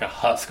just like a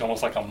husk,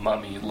 almost like a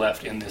mummy,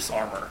 left in this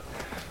armor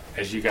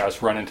as you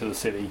guys run into the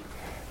city.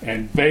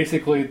 And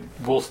basically,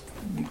 we'll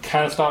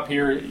kind of stop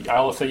here.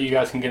 I will say you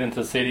guys can get into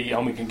the city.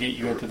 Omi can get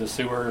you into the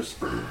sewers.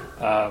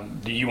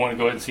 Do you want to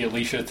go ahead and see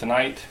Alicia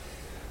tonight?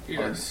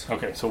 Yes.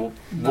 Okay, so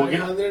we'll get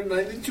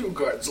 992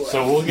 guards left.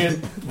 so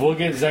we'll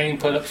get Zane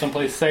put up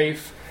someplace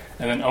safe,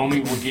 and then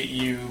Omi will get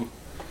you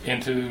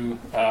into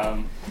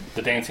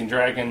the Dancing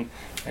Dragon.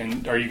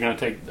 And are you going to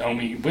take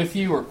Omi with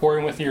you or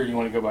Quarian with you, or do you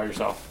want to go by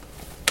yourself?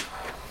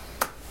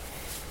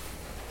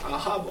 I'll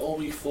have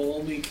Omi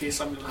follow me in case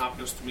something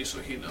happens to me so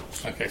he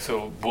knows. Okay,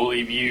 so we'll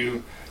leave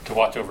you to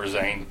watch over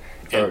Zane.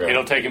 Okay.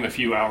 It'll take him a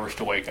few hours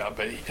to wake up,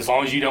 but as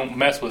long as you don't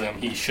mess with him,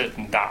 he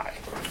shouldn't die.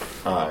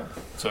 Alright.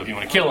 So if you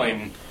want to kill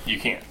him, you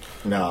can't.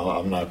 No,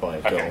 I'm not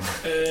going to kill Okay.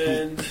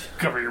 him. And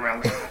Cover your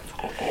mouth.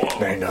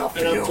 Bang up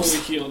I'm fully heels.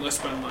 healed. I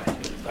spend my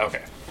healing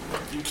Okay.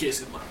 in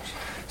case it matters.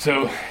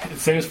 So,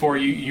 same as for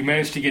you, you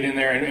managed to get in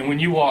there, and when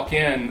you walk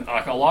in,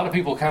 like a lot of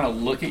people kind of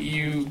look at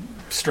you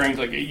strange.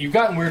 Like you've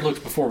gotten weird looks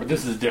before, but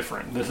this is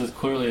different. This is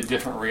clearly a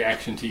different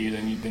reaction to you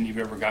than you've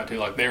ever got to.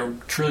 Like they're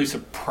truly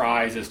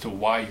surprised as to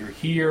why you're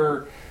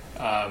here,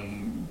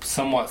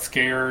 somewhat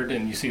scared,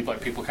 and you see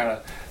like people kind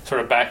of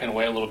sort of backing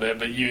away a little bit,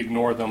 but you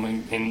ignore them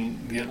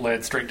and get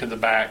led straight to the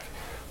back.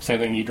 Same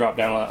thing, you drop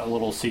down a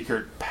little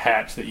secret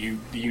hatch that you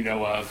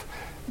know of.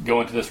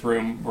 go into this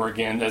room where,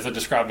 again, as I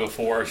described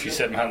before, she's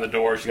sitting behind the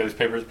door. She got these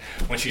papers.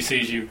 When she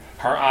sees you,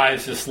 her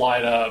eyes just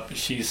light up.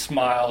 She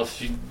smiles.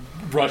 She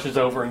rushes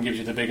over and gives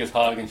you the biggest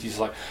hug, and she's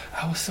like,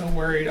 "I was so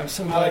worried. I'm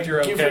so glad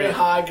you're okay." Give her a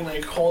hug and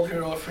like hold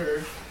her off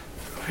her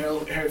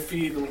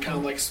feet and kind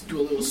of like do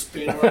a little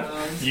spin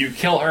around. You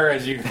kill her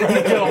as you kill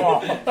her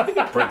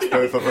off. Breaks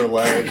both of her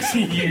legs.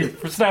 You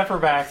snap her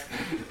back,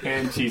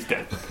 and she's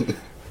dead.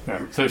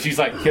 So she's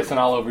like kissing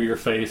all over your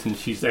face, and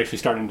she's actually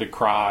starting to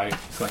cry.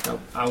 She's like,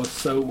 I was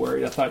so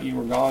worried. I thought you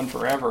were gone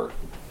forever.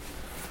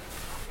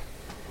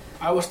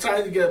 I was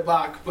trying to get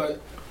back, but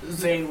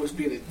Zane was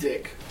being a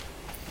dick.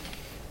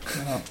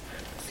 Oh.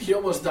 He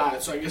almost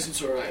died, so I guess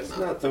it's alright now.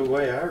 Not the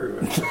way I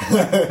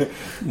remember.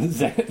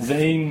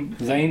 Zane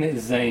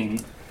is Zane,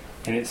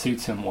 and it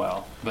suits him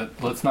well.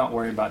 But let's not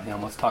worry about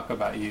him. Let's talk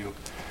about you.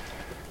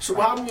 So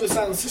what happened with the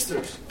Silent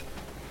Sisters?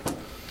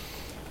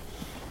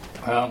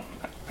 Well,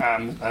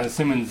 I'm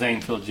assuming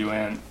Zane filled you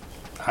in.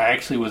 I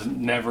actually was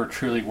never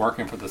truly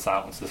working for the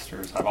Silent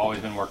Sisters. I've always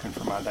been working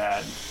for my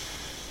dad.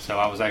 So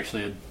I was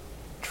actually a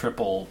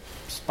triple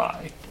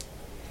spy.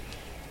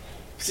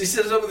 She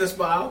says over the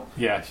smile.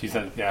 Yeah, she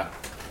said, yeah.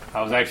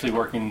 I was actually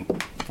working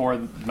for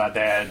my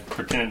dad,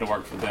 pretending to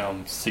work for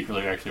them,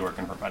 secretly actually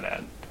working for my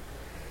dad.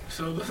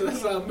 So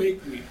that's how it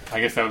make me.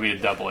 I guess that would be a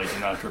double agent,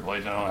 not a triple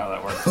agent. I don't know how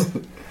that works.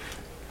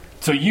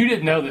 So you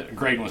didn't know that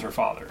Graydon was her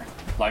father.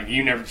 Like,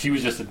 you never, she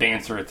was just a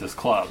dancer at this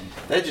club.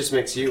 That just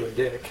makes you a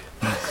dick.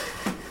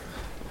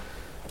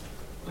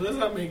 What does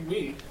that make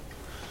me?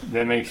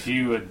 That makes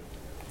you a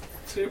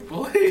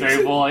Triple agent.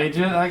 triple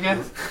agent, I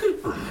guess.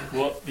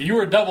 Well, you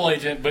were a double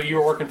agent, but you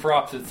were working for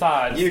opposite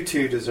sides. You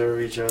two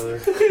deserve each other.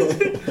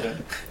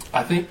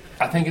 I think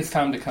it's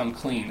time to come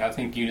clean. I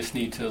think you just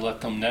need to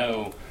let them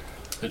know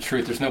the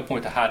truth. There's no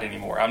point to hide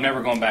anymore. I'm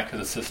never going back to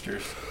the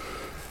sisters.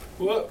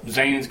 What?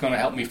 Zane is going to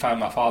help me find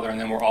my father, and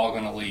then we're all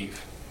going to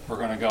leave. We're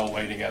going to go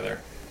away together.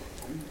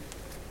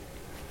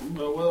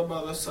 But what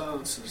about the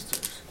Silent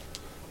Sisters?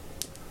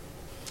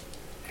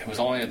 It was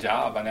only a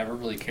job. I never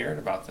really cared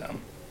about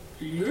them.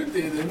 You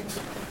didn't.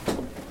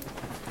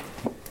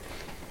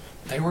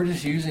 They were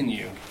just using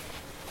you.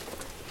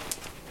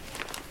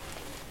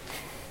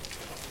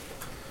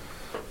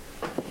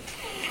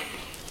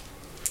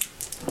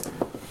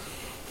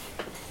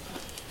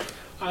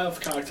 I have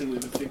character to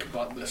think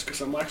about this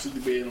because I'm actually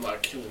debating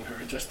about killing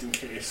her just in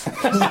case.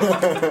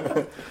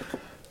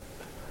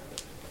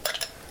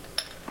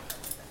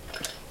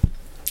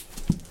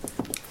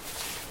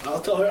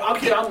 I'll tell her.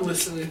 Okay, I'm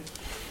listening.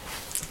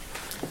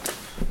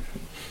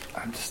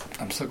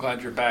 I'm so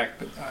glad you're back,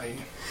 but I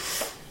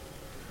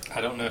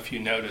don't know if you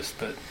noticed,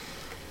 but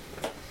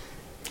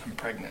I'm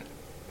pregnant.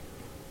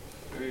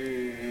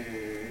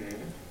 Okay.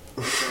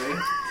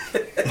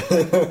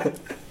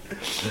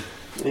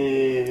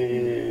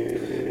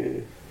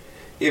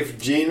 If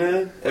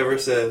Gina ever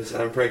says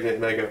I'm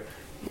pregnant and I go,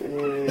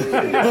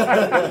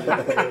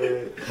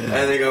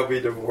 I think I'll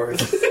be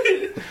divorced.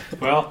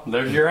 Well,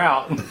 there's your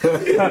out.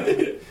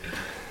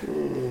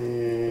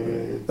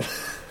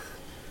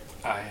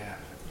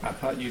 I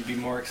thought you'd be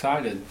more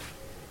excited.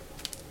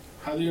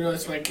 How do you know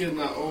it's my kid,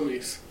 not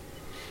Omi's?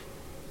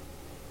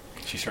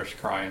 She starts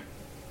crying.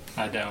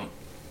 I don't.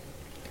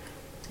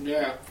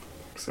 Yeah.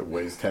 So it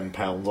weighs 10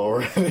 pounds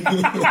already.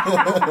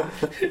 I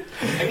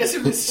guess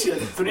if it's a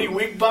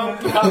 3-week bump,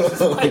 perhaps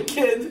it's my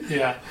kid.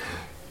 Yeah.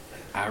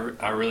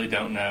 I really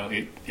don't know.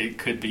 It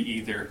could be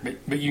either.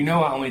 But you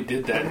know I only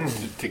did that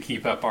to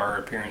keep up our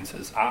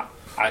appearances. I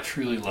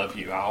truly love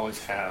you. I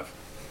always have.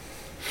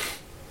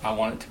 I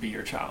want it to be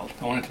your child.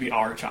 I want it to be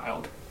our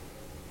child.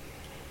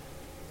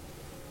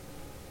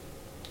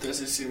 Does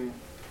it seem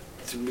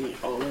to me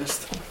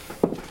honest?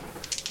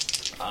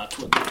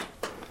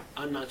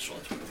 I'm not sure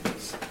what it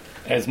is.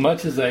 As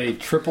much as a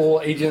triple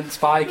agent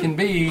spy can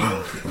be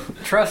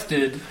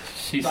trusted,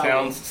 she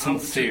sounds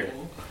sincere.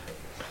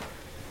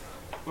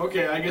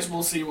 Okay, I guess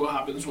we'll see what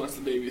happens once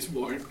the baby's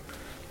born.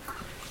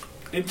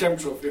 In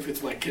terms of if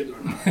it's my kid or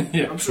not.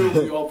 Yeah. I'm sure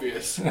it'll be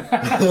obvious.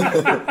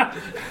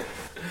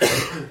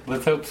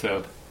 Let's hope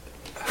so.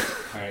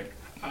 All right.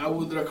 I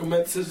would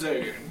recommend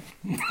cesarean.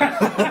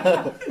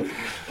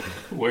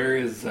 Where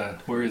is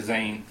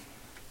Zane?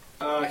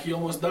 He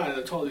almost died,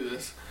 I told you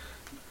this.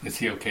 Is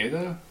he okay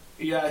though?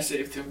 Yeah, I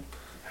saved him.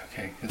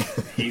 Okay,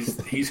 'cause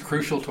he's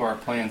crucial to our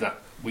plans.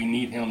 We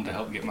need him to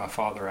help get my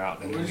father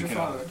out. And Where's your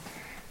father?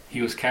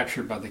 He was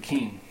captured by the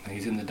king.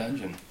 He's in the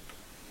dungeon.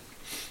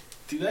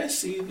 Did I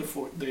see the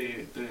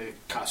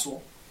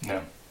castle?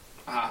 No.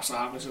 So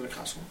I haven't seen the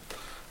castle.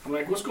 I'm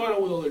like, what's going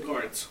on with all the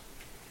guards?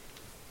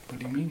 What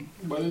do you mean?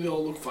 Why do they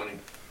all look funny?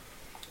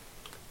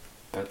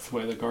 That's the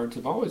way the guards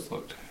have always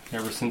looked.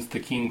 Ever since the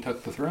king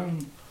took the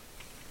throne.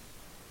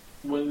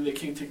 When did the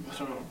king take the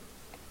throne?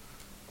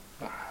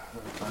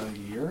 About a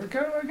year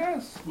ago, I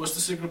guess. What's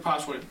the secret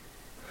password?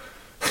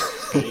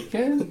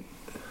 Bacon?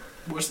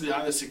 What's the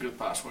other secret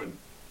password?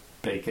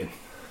 Bacon.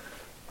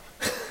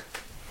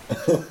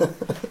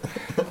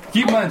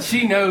 Keep in mind,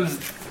 she knows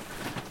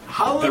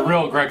the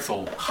real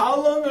Grexel. How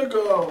long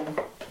ago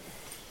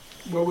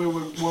were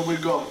we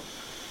gone?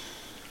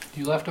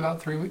 You left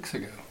about 3 weeks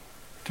ago.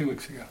 2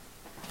 weeks ago.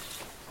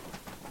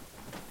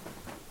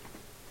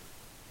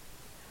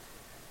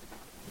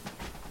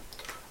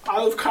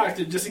 Out of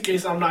character, just in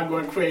case I'm not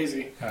going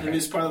crazy Okay. in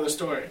this part of the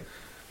story.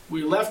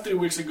 We left 3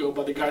 weeks ago,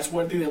 but the guy's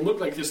one didn't look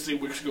like this 3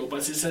 weeks ago, but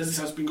it says this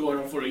has been going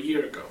on for a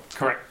year ago.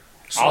 Correct.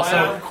 So Also-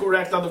 I am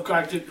correct out of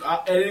character,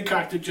 in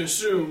character to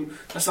assume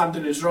that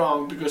something is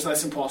wrong because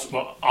that's impossible.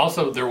 Well,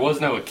 also, there was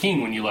no a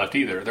king when you left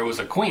either. There was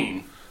a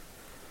queen.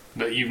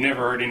 But you've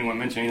never heard anyone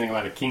mention anything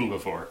about a king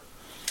before.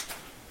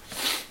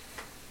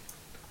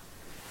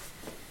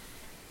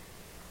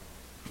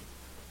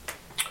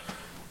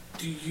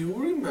 Do you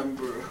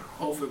remember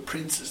of a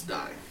princess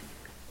dying?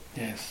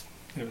 Yes.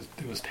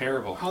 It was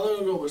terrible. How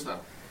long ago was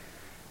that?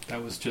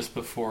 That was just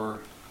before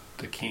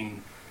the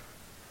king...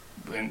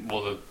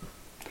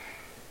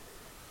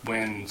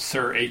 when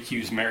Sir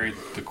Acus married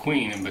the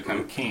queen and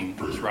became king,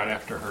 it was right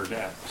after her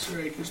death. Sir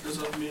Acus does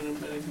not mean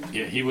anything.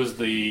 Yeah, he was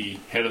the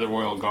head of the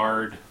royal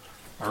guard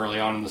early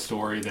on in the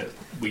story that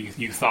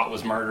you thought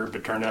was murdered,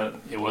 but turned out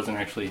it wasn't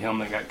actually him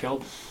that got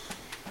killed.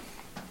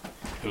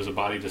 It was a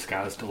body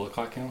disguised to look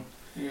like him.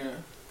 Yeah.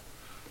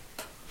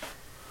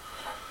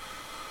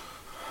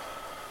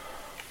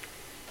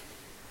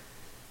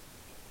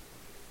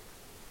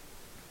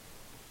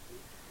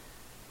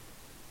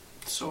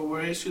 So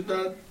where is your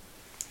dad?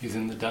 He's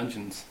in the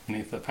dungeons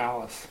beneath the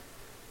palace.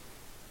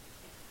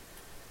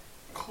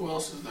 Who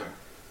else is there?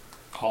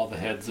 All the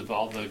heads of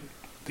all the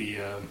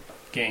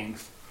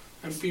gangs.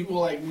 And people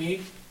like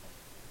me?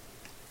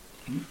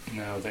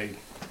 No,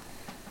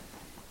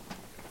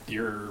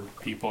 your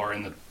people are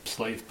in the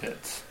slave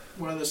pits.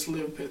 Where are the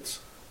slave pits?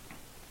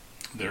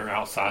 They're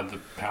outside the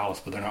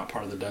palace, but they're not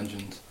part of the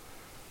dungeons.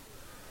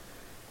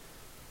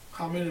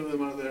 How many of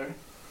them are there?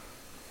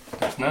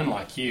 There's none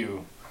like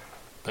you,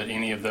 but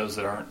any of those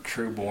that aren't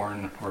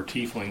trueborn or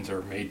tieflings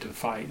are made to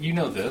fight. You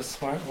know this.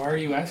 Why are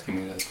you asking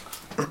me this?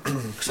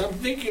 Because I'm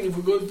thinking if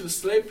we go to the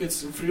slave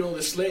pits and free all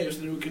the slaves,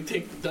 then we can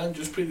take the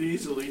dungeons pretty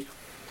easily.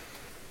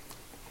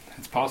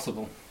 It's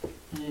possible.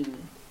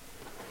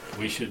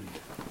 We should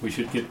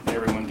get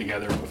everyone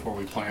together before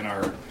we plan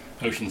our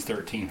Ocean's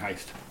 13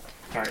 heist.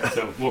 All right,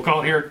 so we'll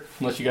call it here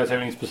unless you guys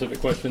have any specific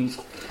questions.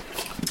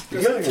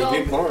 You guys can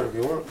keep going if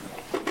you want.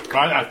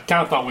 I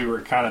kind of thought we were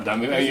kind of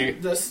done.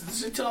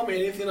 Does it tell me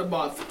anything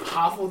about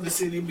half of the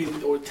city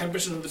being, or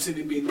 10% of the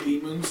city being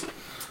demons?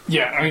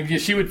 Yeah, I mean,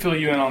 she would fill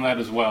you in on that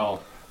as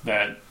well,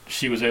 that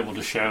she was able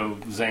to show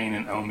Zane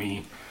and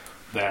Omi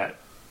that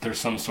there's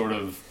some sort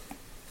of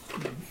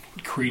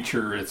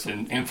creature that's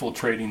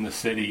infiltrating the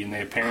city, and they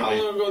How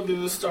apparently, long ago did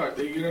this start?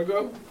 A year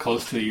ago?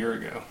 close to a year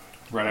ago,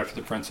 right after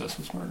the princess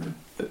was murdered.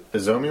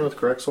 Is Omi with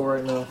Crexel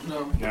right now?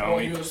 No. No,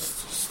 He was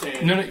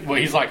staying. No, well,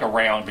 he's like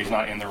around, but he's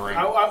not in the room. In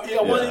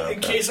okay.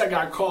 case I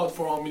got called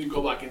for me to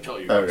go back and tell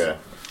you. guys. Okay.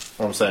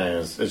 What I'm saying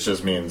is, it's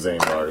just me and Zane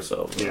by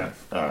ourselves. Yeah.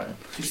 Alright.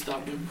 He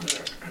stopped him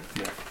there.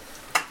 Yeah.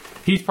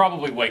 He's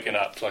probably waking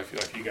up, so I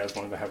feel like you guys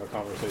wanted to have a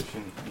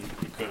conversation,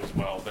 you could as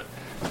well, but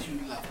You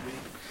love me.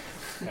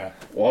 yeah.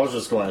 Well, I was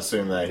just going to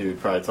assume that he would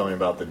probably tell me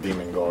about the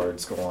demon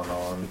guards going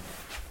on.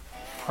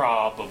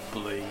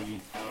 Probably.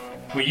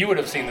 Well, you would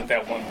have seen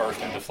that one burst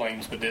into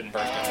flames, but didn't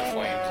burst into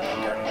flames and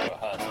then turned into a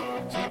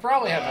husk. So you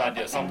probably have an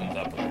idea something's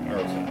up with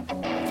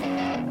it.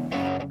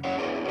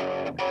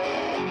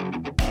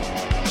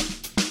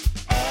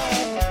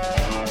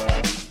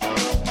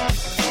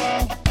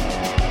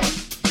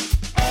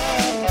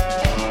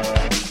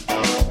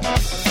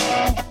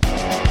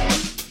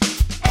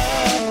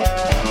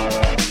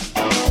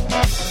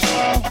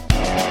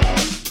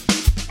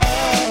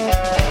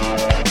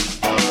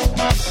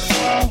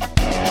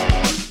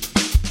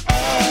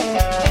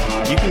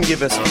 You can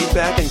give us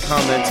feedback and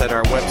comments at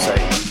our website,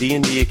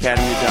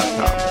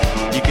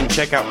 dndacademy.com. You can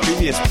check out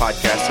previous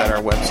podcasts at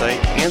our website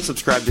and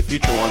subscribe to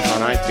future ones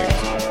on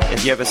iTunes.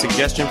 If you have a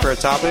suggestion for a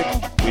topic,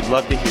 we'd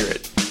love to hear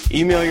it.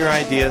 Email your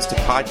ideas to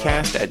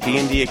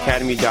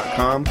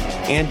podcast@dndacademy.com,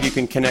 and you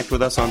can connect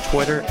with us on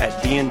Twitter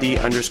at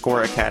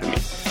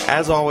 @DND_Academy.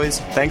 As always,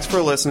 thanks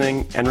for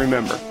listening, and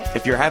remember,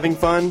 if you're having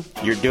fun,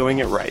 you're doing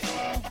it right.